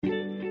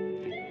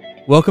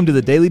Welcome to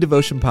the Daily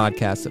Devotion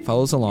Podcast that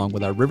follows along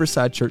with our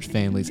Riverside Church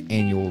family's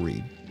annual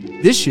read.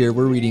 This year,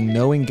 we're reading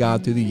Knowing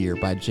God Through the Year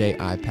by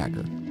J.I.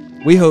 Packer.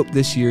 We hope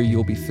this year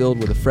you'll be filled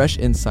with a fresh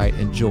insight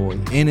and joy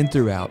in and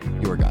throughout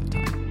your God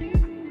time.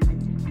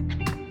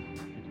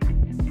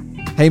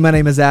 Hey, my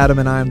name is Adam,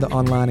 and I'm the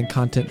online and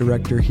content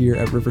director here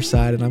at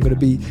Riverside, and I'm going to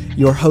be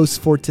your host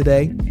for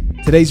today.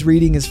 Today's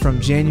reading is from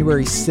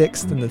January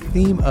 6th, and the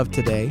theme of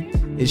today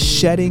is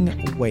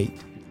shedding weight.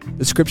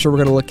 The scripture we're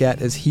going to look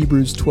at is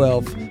Hebrews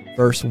 12,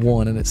 verse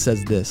 1, and it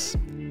says this.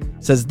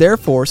 It says,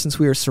 "Therefore, since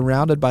we are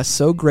surrounded by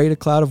so great a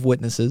cloud of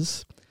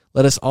witnesses,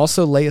 let us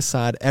also lay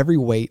aside every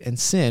weight and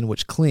sin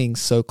which clings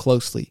so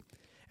closely,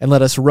 and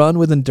let us run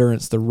with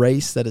endurance the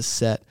race that is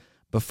set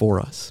before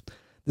us."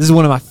 This is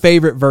one of my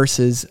favorite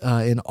verses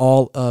in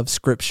all of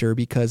Scripture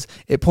because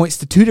it points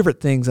to two different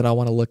things that I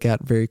want to look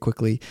at very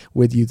quickly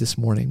with you this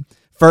morning.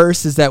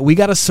 First is that we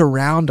got to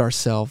surround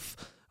ourselves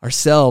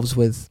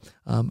with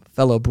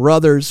fellow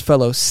brothers,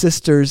 fellow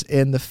sisters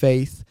in the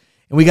faith,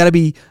 and we got to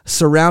be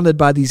surrounded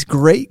by these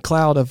great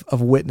cloud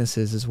of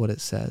witnesses is what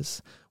it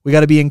says. We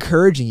got to be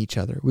encouraging each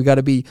other. We got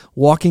to be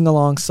walking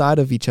alongside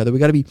of each other. We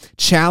got to be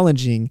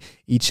challenging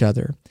each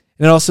other.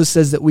 And it also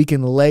says that we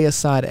can lay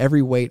aside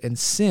every weight and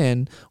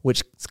sin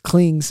which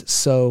clings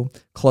so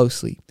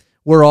closely.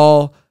 We're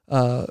all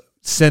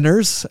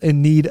sinners in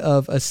need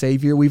of a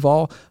Savior. We've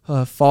all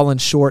fallen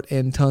short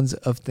in tons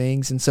of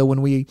things. And so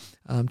when we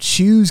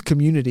choose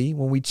community,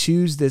 when we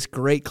choose this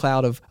great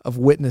cloud of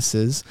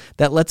witnesses,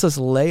 that lets us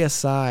lay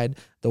aside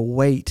the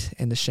weight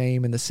and the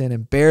shame and the sin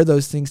and bear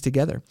those things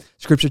together.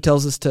 Scripture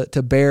tells us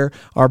to bear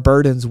our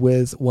burdens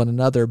with one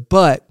another.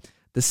 But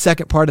the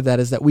second part of that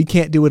is that we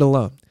can't do it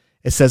alone.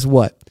 It says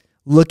what?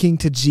 Looking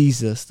to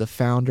Jesus, the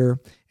founder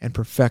and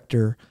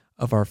perfecter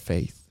of our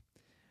faith.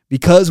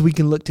 Because we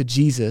can look to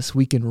Jesus,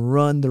 we can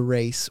run the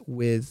race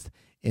with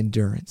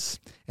endurance.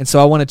 And so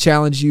I want to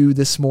challenge you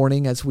this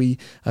morning as we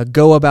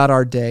go about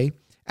our day.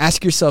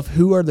 Ask yourself,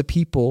 who are the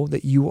people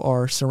that you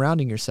are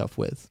surrounding yourself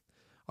with?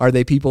 Are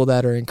they people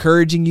that are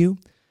encouraging you?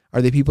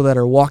 Are they people that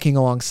are walking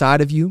alongside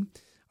of you?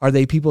 Are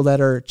they people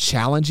that are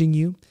challenging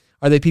you?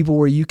 Are they people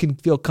where you can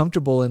feel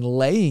comfortable in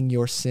laying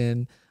your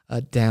sin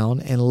down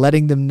and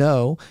letting them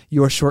know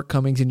your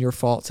shortcomings and your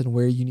faults and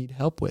where you need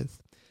help with?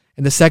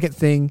 And the second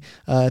thing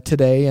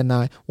today, and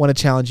I want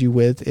to challenge you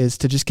with, is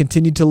to just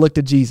continue to look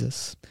to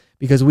Jesus,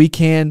 because we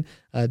can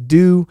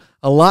do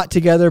a lot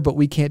together, but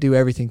we can't do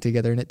everything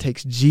together. And it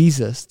takes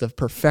Jesus, the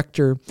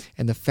perfecter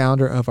and the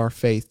founder of our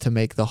faith, to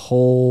make the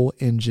whole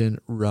engine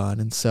run.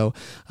 And so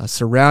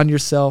surround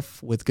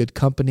yourself with good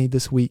company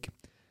this week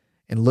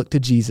and look to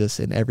Jesus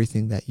in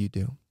everything that you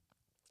do.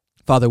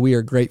 Father, we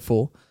are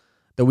grateful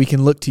that we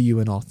can look to you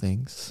in all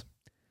things,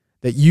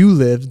 that you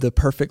lived the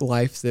perfect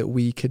life that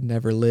we could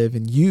never live,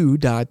 and you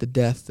died the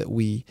death that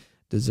we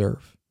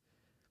deserve.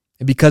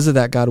 And because of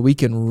that, God, we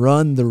can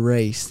run the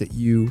race that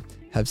you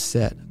have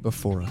set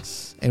before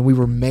us. And we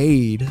were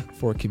made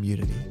for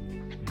community.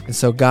 And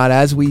so, God,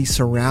 as we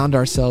surround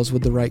ourselves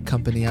with the right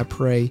company, I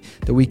pray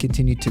that we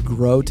continue to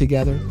grow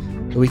together,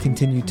 that we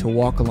continue to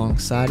walk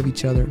alongside of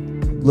each other,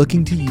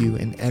 looking to you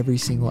in every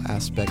single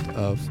aspect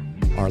of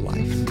our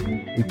life.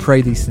 We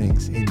pray these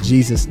things in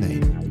Jesus'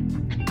 name.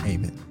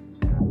 Amen.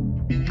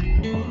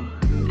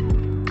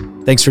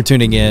 Thanks for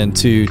tuning in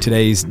to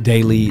today's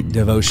Daily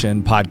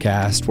Devotion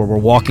podcast, where we're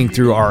walking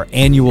through our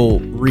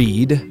annual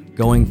read,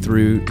 going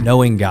through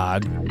Knowing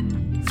God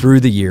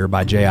Through the Year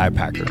by J.I.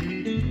 Packer.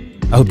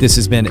 I hope this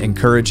has been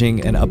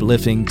encouraging and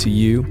uplifting to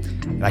you,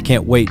 and I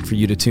can't wait for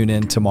you to tune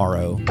in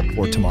tomorrow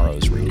for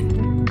tomorrow's reading.